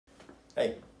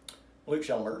Hey, Luke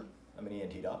Schellenberger. I'm an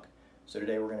ENT doc. So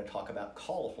today we're going to talk about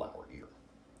cauliflower ear.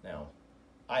 Now,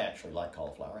 I actually like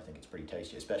cauliflower. I think it's pretty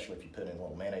tasty, especially if you put in a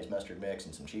little mayonnaise mustard mix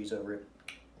and some cheese over it.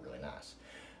 Really nice.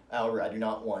 However, I do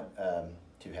not want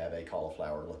to have a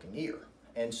cauliflower looking ear.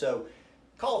 And so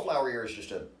cauliflower ear is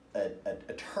just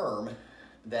a term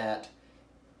that,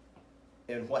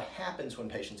 and what happens when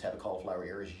patients have a cauliflower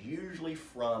ear is usually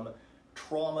from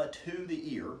trauma to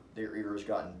the ear. Their ear has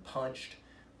gotten punched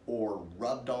or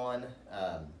rubbed on,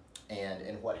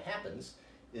 and what happens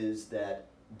is that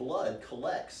blood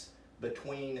collects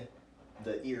between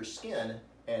the ear skin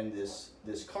and this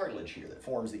cartilage here that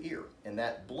forms the ear, and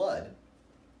that blood,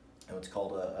 and what's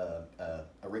called a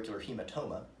auricular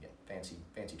hematoma, yeah, fancy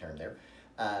term there.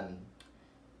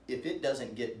 If it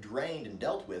doesn't get drained and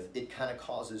dealt with, it kind of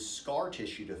causes scar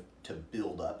tissue to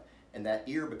build up, and that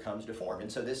ear becomes deformed.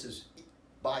 And so this is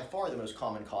by far the most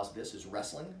common cause of this is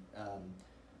wrestling.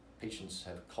 Patients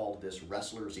have called this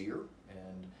wrestler's ear,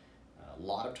 and a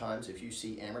lot of times if you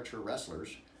see amateur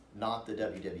wrestlers, not the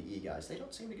WWE guys, they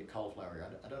don't seem to get cauliflower ear.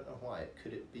 I don't know why.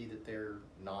 Could it be that they're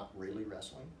not really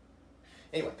wrestling?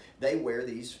 Anyway, they wear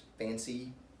these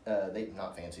fancy,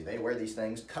 they wear these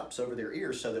things, cups over their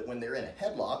ears, so that when they're in a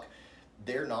headlock,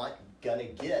 they're not gonna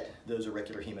get those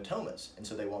auricular hematomas, and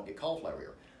so they won't get cauliflower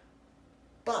ear.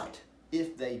 But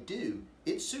if they do,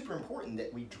 it's super important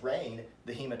that we drain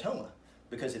the hematoma,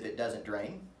 because if it doesn't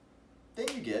drain, then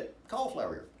you get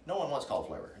cauliflower ear. No one wants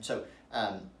cauliflower ear. And so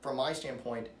from my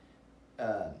standpoint,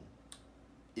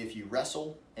 if you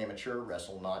wrestle, amateur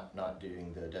wrestle, not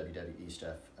doing the WWE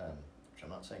stuff, which I'm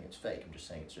not saying it's fake, I'm just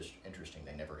saying it's just interesting.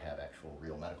 They never have actual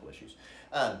real medical issues.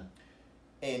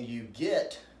 And you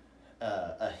get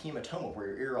a hematoma where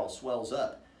your ear all swells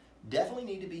up, definitely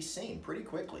need to be seen pretty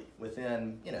quickly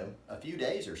within, a few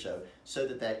days or so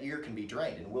that that ear can be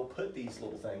drained. And we'll put these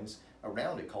little things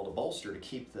around it called a bolster to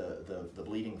keep the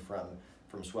bleeding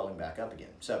from swelling back up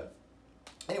again. So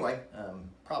anyway,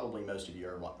 probably most of you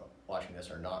are watching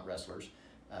this are not wrestlers,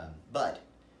 but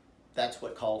that's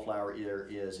what cauliflower ear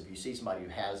is. If you see somebody who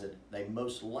has it, they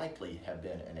most likely have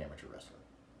been an amateur wrestler.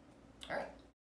 All right.